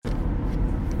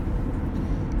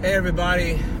Hey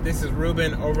everybody, this is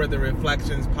Ruben over the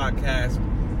Reflections Podcast,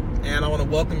 and I want to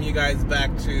welcome you guys back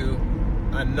to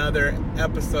another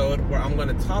episode where I'm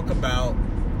going to talk about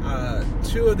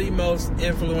two of the most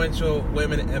influential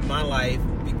women in my life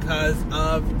because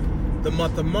of the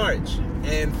month of March.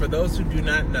 And for those who do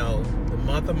not know, the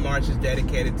month of March is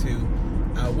dedicated to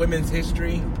women's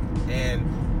history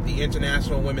and the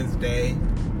International Women's Day,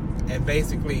 and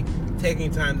basically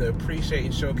taking time to appreciate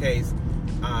and showcase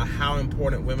how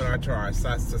important women are to our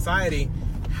society,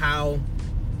 how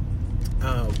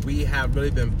we have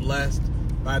really been blessed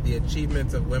by the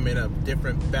achievements of women of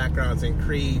different backgrounds and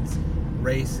creeds,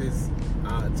 races,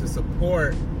 to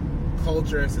support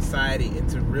culture and society and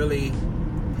to really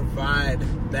provide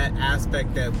that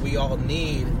aspect that we all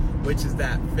need, which is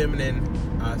that feminine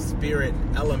spirit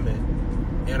element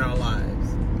in our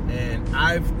lives. And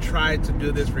I've tried to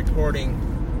do this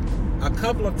recording a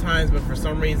couple of times, but for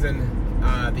some reason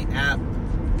the app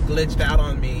glitched out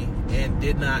on me and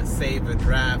did not save the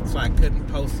draft, so I couldn't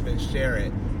post it and share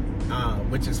it,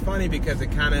 which is funny because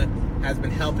it kind of has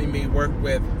been helping me work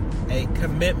with a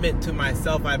commitment to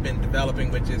myself I've been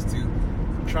developing, which is to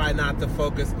try not to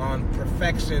focus on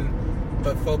perfection,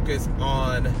 but focus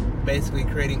on basically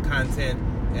creating content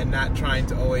and not trying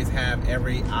to always have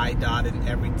every I dotted and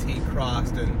every T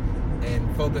crossed,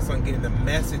 and focus on getting the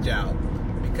message out.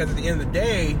 Because at the end of the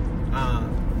day,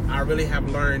 I really have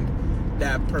learned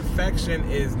that perfection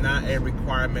is not a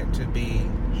requirement to be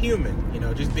human. You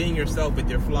know, just being yourself with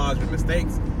your flaws, your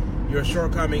mistakes, your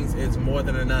shortcomings is more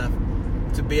than enough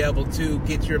to be able to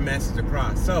get your message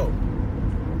across. So,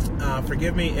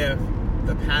 forgive me if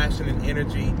the passion and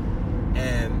energy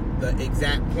and the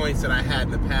exact points that I had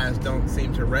in the past don't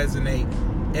seem to resonate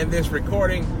in this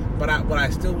recording, but what I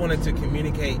still wanted to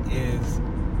communicate is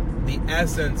the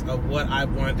essence of what I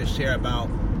wanted to share about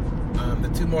the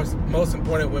two most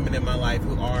important women in my life,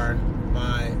 who are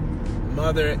my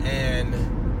mother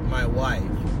and my wife,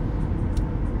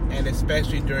 and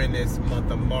especially during this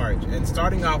month of March. And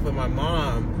starting off with my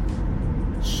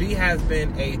mom, she has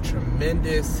been a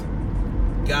tremendous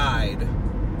guide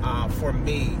for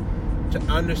me to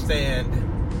understand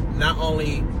not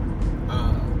only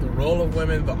the role of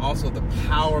women, but also the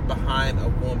power behind a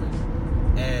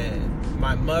woman. And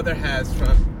my mother has,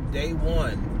 from day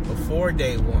one, before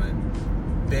day one,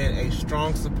 been a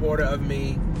strong supporter of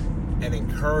me, an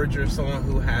encourager, someone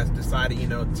who has decided,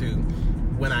 to,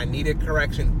 when I needed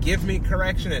correction, give me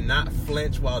correction and not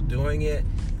flinch while doing it,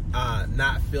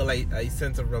 not feel a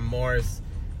sense of remorse,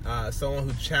 someone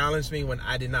who challenged me when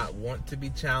I did not want to be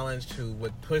challenged, who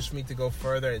would push me to go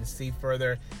further and see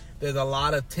further. There's a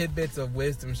lot of tidbits of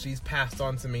wisdom she's passed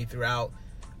on to me throughout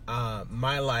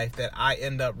my life that I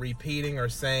end up repeating or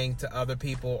saying to other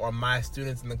people or my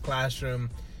students in the classroom,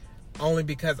 only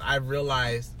because I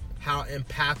realized how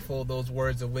impactful those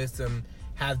words of wisdom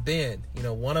have been.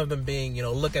 One of them being,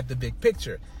 look at the big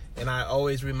picture. And I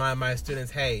always remind my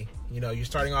students, hey, you're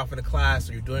starting off in a class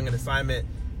or you're doing an assignment,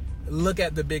 look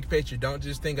at the big picture. Don't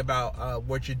just think about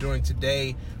what you're doing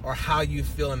today or how you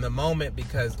feel in the moment,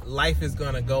 because life is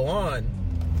going to go on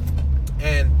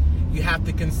and you have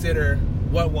to consider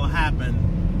what will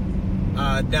happen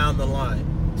down the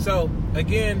line. So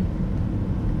again,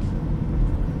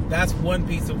 that's one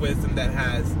piece of wisdom that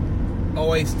has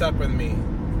always stuck with me,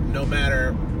 no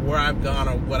matter where I've gone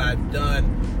or what I've done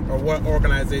or what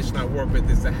organization I work with,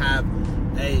 is to have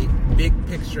a big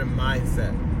picture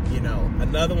mindset.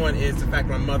 Another one is the fact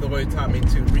that my mother always taught me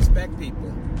to respect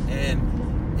people.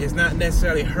 And it's not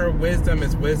necessarily her wisdom,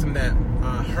 it's wisdom that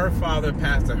her father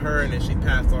passed to her and then she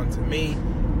passed on to me.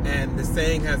 And the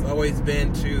saying has always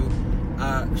been to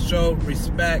show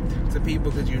respect to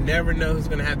people, because you never know who's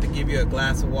going to have to give you a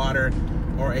glass of water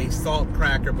or a salt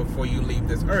cracker before you leave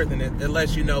this earth. And it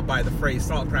lets you know by the phrase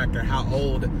salt cracker how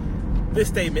old this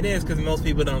statement is, because most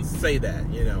people don't say that,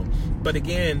 But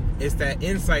again, it's that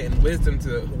insight and wisdom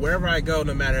to wherever I go,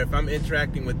 no matter if I'm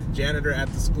interacting with the janitor at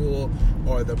the school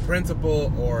or the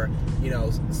principal or,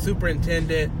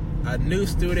 superintendent, a new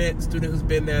student who's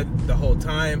been there the whole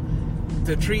time,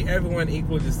 to treat everyone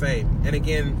equally the same. And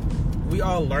again, we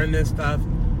all learn this stuff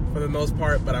for the most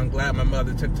part, but I'm glad my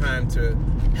mother took time to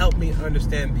help me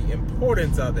understand the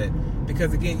importance of it,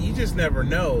 because again, you just never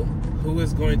know who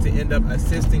is going to end up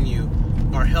assisting you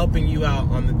or helping you out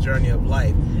on the journey of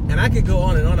life. And I could go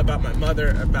on and on about my mother,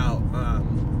 about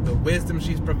the wisdom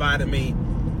she's provided me,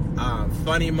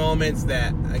 funny moments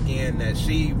that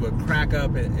she would crack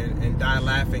up and die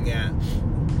laughing at.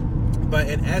 But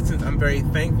in essence, I'm very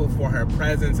thankful for her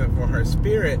presence and for her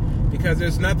spirit, because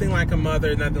there's nothing like a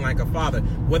mother, nothing like a father.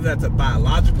 Whether that's a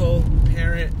biological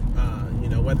parent,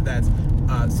 whether that's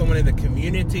someone in the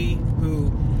community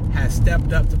who has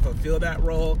stepped up to fulfill that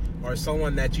role, or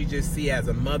someone that you just see as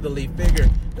a motherly figure.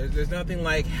 There's nothing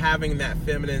like having that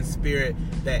feminine spirit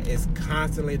that is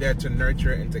constantly there to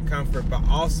nurture and to comfort, but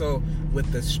also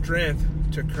with the strength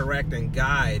to correct and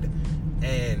guide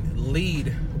and lead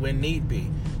when need be.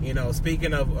 You know,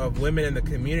 speaking of women in the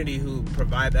community who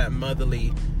provide that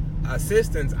motherly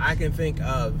assistance, I can think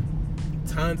of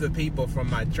tons of people from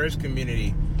my church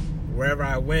community, wherever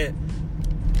I went,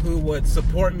 who would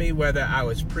support me, whether I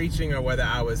was preaching or whether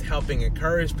I was helping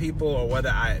encourage people or whether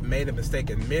I made a mistake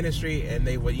in ministry, and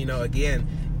they would, again,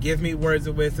 give me words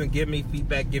of wisdom, give me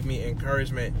feedback, give me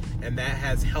encouragement, and that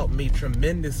has helped me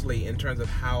tremendously in terms of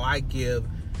how I give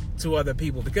to other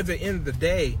people. Because at the end of the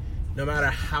day, no matter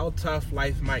how tough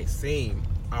life might seem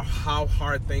or how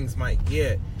hard things might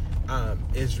get,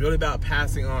 it's really about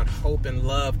passing on hope and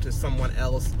love to someone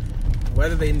else,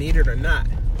 whether they need it or not.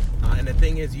 And the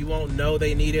thing is, you won't know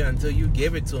they need it until you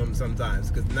give it to them sometimes,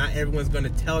 because not everyone's going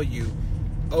to tell you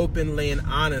openly and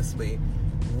honestly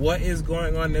what is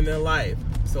going on in their life.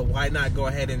 So why not go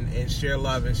ahead and share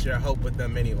love and share hope with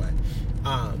them anyway?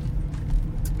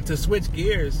 To switch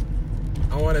gears,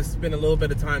 I want to spend a little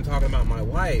bit of time talking about my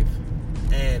wife.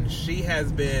 And she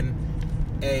has been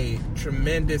a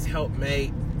tremendous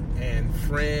helpmate and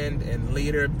friend and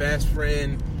leader, best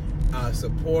friend,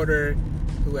 supporter,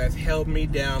 who has held me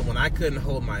down when I couldn't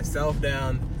hold myself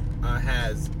down,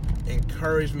 has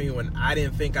encouraged me when I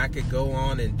didn't think I could go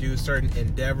on and do certain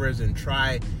endeavors and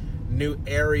try new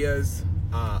areas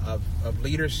of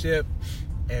leadership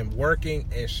and working.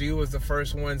 And she was the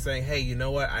first one saying, hey, you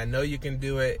know what? I know you can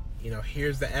do it.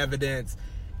 Here's the evidence,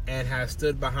 and has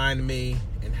stood behind me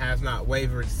and has not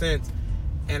wavered since.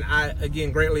 And I,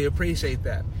 again, greatly appreciate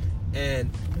that.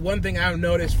 And one thing I've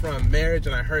noticed from marriage,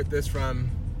 and I heard this from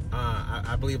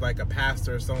I believe like a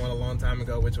pastor or someone a long time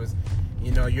ago, which was,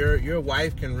 your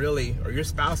wife can really, or your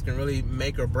spouse can really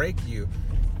make or break you.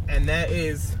 And that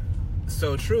is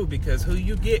so true, because who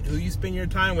you spend your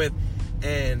time with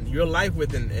and your life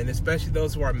with, and especially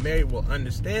those who are married will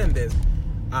understand this.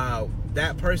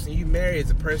 That person you marry is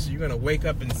a person you're going to wake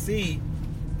up and see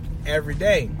every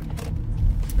day.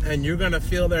 And you're going to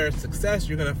feel their success.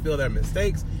 You're going to feel their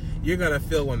mistakes. You're going to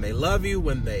feel when they love you,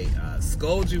 when they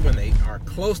scold you, when they are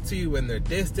close to you, when they're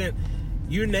distant.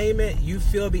 You name it, you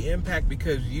feel the impact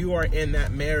because you are in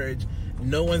that marriage.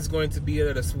 No one's going to be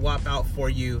able to swap out for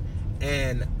you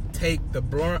and take the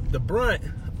brunt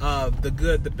of the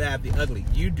good, the bad, the ugly.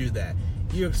 You do that.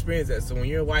 You experience that. So when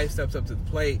your wife steps up to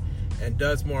the plate and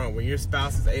does more, and when your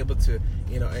spouse is able to,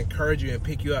 encourage you and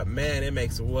pick you up, man, it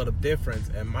makes a world of difference.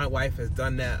 And my wife has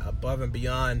done that above and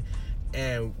beyond.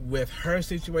 And with her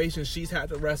situation, she's had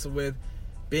to wrestle with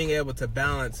being able to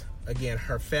balance, again,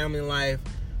 her family life,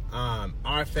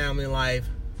 our family life,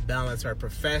 balance her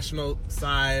professional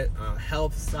side,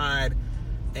 health side,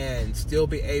 and still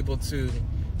be able to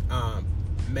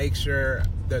make sure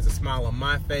there's a smile on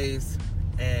my face.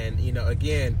 And,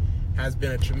 again, has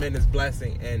been a tremendous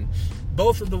blessing. And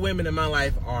both of the women in my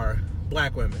life are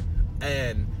black women.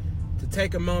 And to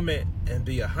take a moment and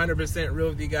be 100% real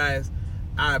with you guys,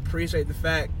 I appreciate the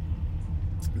fact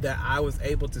that I was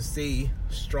able to see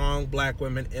strong black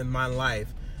women in my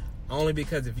life, only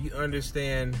because if you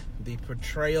understand the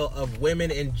portrayal of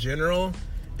women in general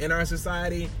in our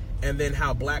society, and then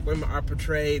how black women are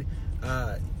portrayed,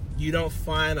 you don't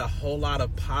find a whole lot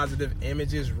of positive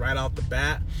images right off the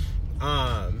bat.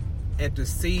 And to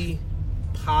see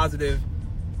positive,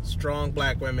 strong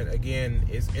black women, again,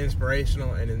 is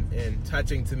inspirational and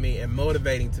touching to me and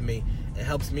motivating to me. It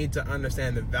helps me to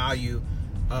understand the value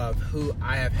of who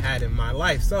I have had in my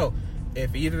life. So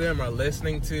if either of them are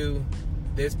listening to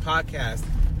this podcast,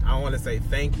 I want to say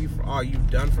thank you for all you've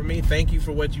done for me. Thank you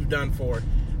for what you've done for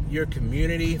your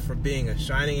community, for being a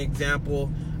shining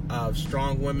example of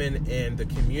strong women in the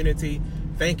community.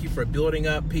 Thank you for building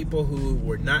up people who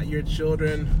were not your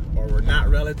children or were not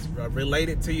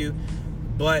related to you,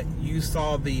 but you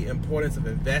saw the importance of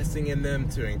investing in them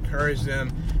to encourage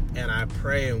them. And I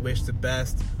pray and wish the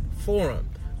best for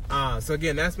them. So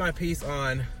again, that's my piece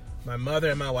on my mother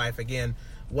and my wife. Again,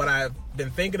 what I've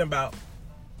been thinking about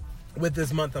with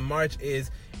this month of March is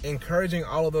encouraging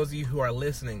all of those of you who are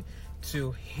listening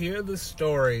to hear the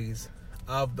stories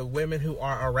of the women who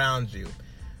are around you,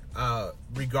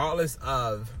 regardless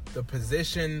of the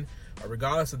position, or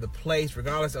regardless of the place,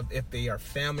 regardless of if they are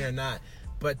family or not,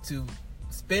 but to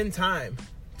spend time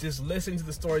just listening to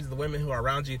the stories of the women who are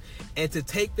around you, and to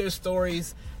take their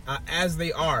stories as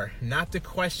they are, not to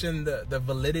question the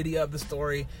validity of the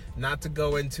story, not to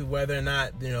go into whether or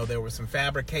not there were some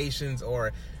fabrications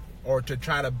or to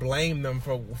try to blame them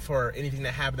for anything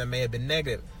that happened that may have been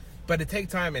negative, but to take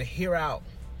time and hear out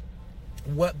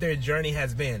what their journey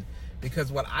has been.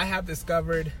 Because what I have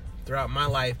discovered throughout my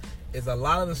life is a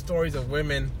lot of the stories of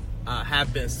women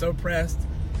have been suppressed,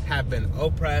 have been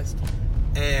oppressed,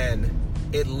 and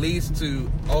it leads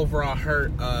to overall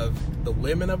hurt of the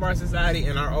women of our society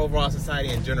and our overall society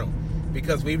in general,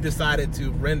 because we've decided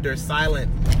to render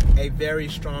silent a very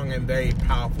strong and very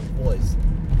powerful voice.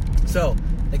 So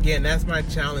again, that's my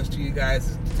challenge to you guys,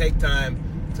 is to take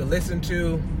time to listen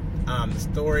to the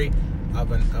story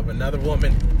of another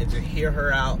woman and to hear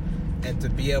her out and to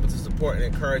be able to support and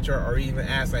encourage her, or even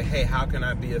ask, like, hey, how can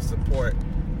I be of support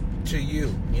to you?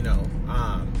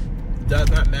 Does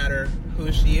not matter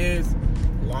who she is,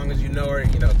 as long as you know her,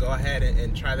 go ahead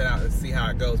and try that out and see how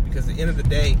it goes. Because at the end of the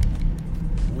day,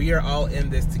 we are all in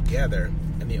this together,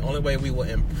 and the only way we will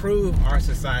improve our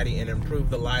society and improve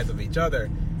the lives of each other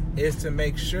is to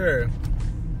make sure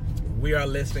we are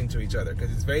listening to each other.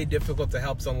 Because it's very difficult to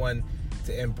help someone,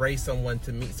 to embrace someone,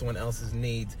 to meet someone else's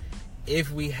needs,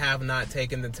 if we have not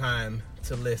taken the time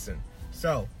to listen.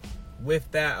 So with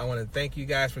that, I want to thank you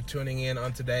guys for tuning in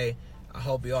on today. I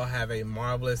hope you all have a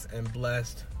marvelous and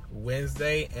blessed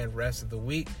Wednesday and rest of the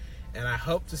week. And I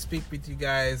hope to speak with you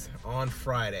guys on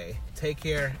Friday. Take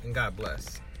care and God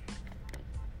bless.